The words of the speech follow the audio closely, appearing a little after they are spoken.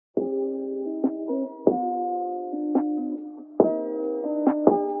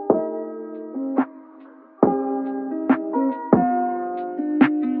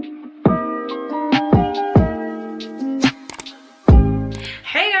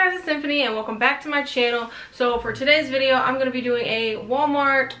guys, it's Symphony and welcome back to my channel. So for today's video, I'm going to be doing a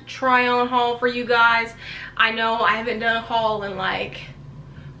Walmart try-on haul for you guys. I know I haven't done a haul in like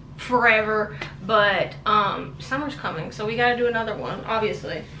forever, but summer's coming, so we got to do another one,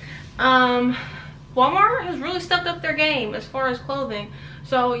 obviously. Walmart has really stepped up their game as far as clothing.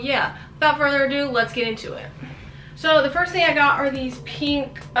 So yeah, without further ado, let's get into it. So the first thing I got are these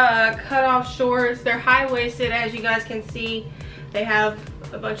pink cutoff shorts. They're high-waisted, as you guys can see. They have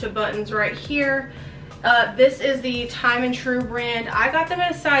a bunch of buttons right here. This is the Time and True brand. I got them in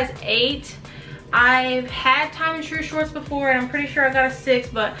a size 8. I've had Time and True shorts before, and I'm pretty sure I got a 6,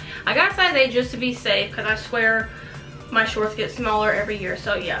 but I got a size 8 just to be safe, because I swear my shorts get smaller every year.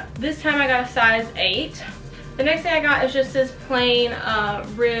 So yeah, this time I got a size 8. The next thing I got is just this plain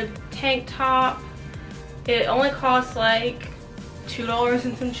ribbed tank top. It only costs like $2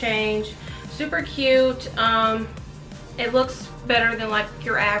 and some change. Super cute. It looks better than like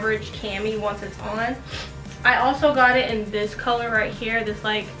your average cami once it's on. I also got it in this color right here, this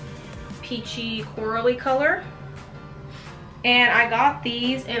like peachy corally color. And I got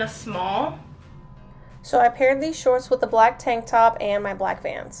these in a small. So I paired these shorts with the black tank top and my black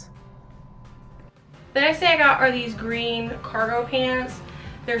Vans. The next thing I got are these green cargo pants.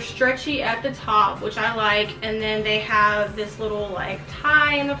 They're stretchy at the top, which I like, and then they have this little like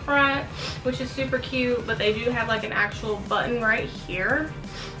tie in the front, which is super cute, but they do have like an actual button right here.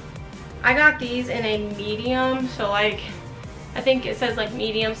 I got these in a medium, so like I think it says like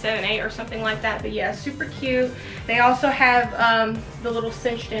medium 7/8 or something like that, but yeah, super cute. They also have the little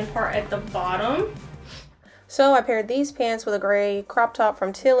cinched in part at the bottom. So I paired these pants with a gray crop top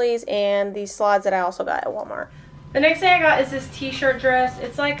from Tilly's and these slides that I also got at Walmart. The next thing I got is this t-shirt dress.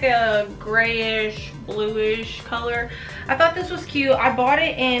 It's like a grayish, bluish color. I thought this was cute. I bought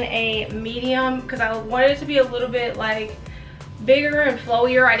it in a medium because I wanted it to be a little bit like bigger and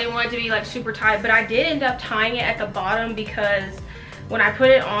flowier. I didn't want it to be like super tight, but I did end up tying it at the bottom because when I put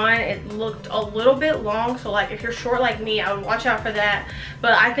it on, it looked a little bit long. So like if you're short like me, I would watch out for that.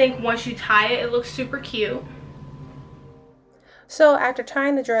 But I think once you tie it, it looks super cute. So after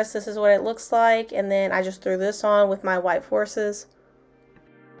tying the dress, this is what it looks like, and then I just threw this on with my white forces.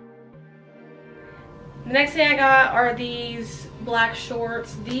 The next thing I got are these black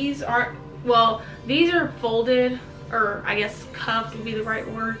shorts. These aren't, well, these are folded, or I guess cuffed would be the right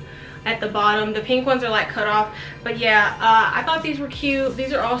word, at the bottom. The pink ones are like cut off, but yeah, I thought these were cute.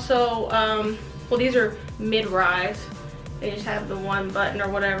 These are also, well, these are mid-rise. They just have the one button or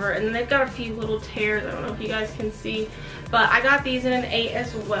whatever, and then they've got a few little tears. I don't know if you guys can see, but I got these in an 8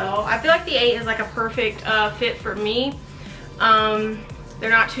 as well. I feel like the 8 is like a perfect fit for me. They're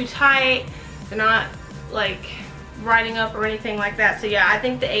not too tight, they're not like riding up or anything like that. So yeah, I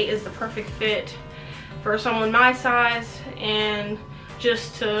think the 8 is the perfect fit for someone my size. And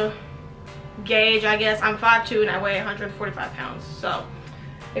just to gauge, I guess, I'm 5'2" and I weigh 145 pounds. So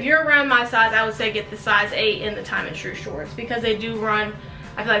if you're around my size, I would say get the size 8 in the Time and True shorts because they do run,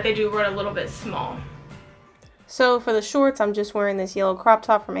 I feel like they do run a little bit small. So for the shorts, I'm just wearing this yellow crop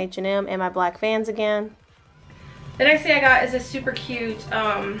top from H&M and my black Vans again. The next thing I got is this super cute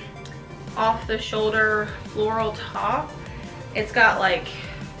off the shoulder floral top. It's got like,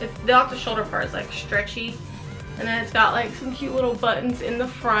 the off the shoulder part is like stretchy, and then it's got like some cute little buttons in the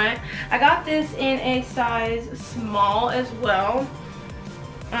front. I got this in a size small as well.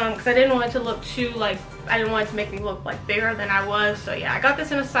 Because I didn't want it to look too like, I didn't want it to make me look like bigger than I was. So yeah, I got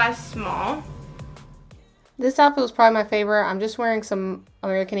this in a size small. This outfit was probably my favorite. I'm just wearing some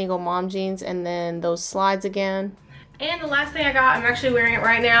American Eagle mom jeans and then those slides again. And the last thing I got, I'm actually wearing it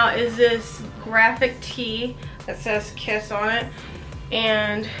right now, is this graphic tee that says Kiss on it.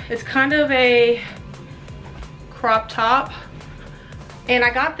 And it's kind of a crop top. And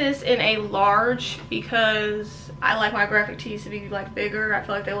I got this in a large because I like my graphic tees to be like bigger. I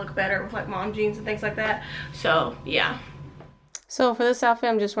feel like they look better with like mom jeans and things like that. So yeah. So for this outfit,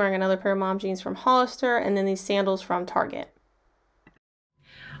 I'm just wearing another pair of mom jeans from Hollister and then these sandals from Target.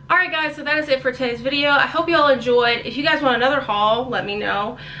 Alright guys, so that is it for today's video. I hope you all enjoyed. If you guys want another haul, let me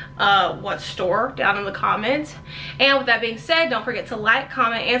know what store down in the comments. And with that being said, don't forget to like,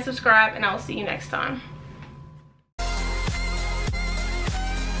 comment, and subscribe, and I will see you next time.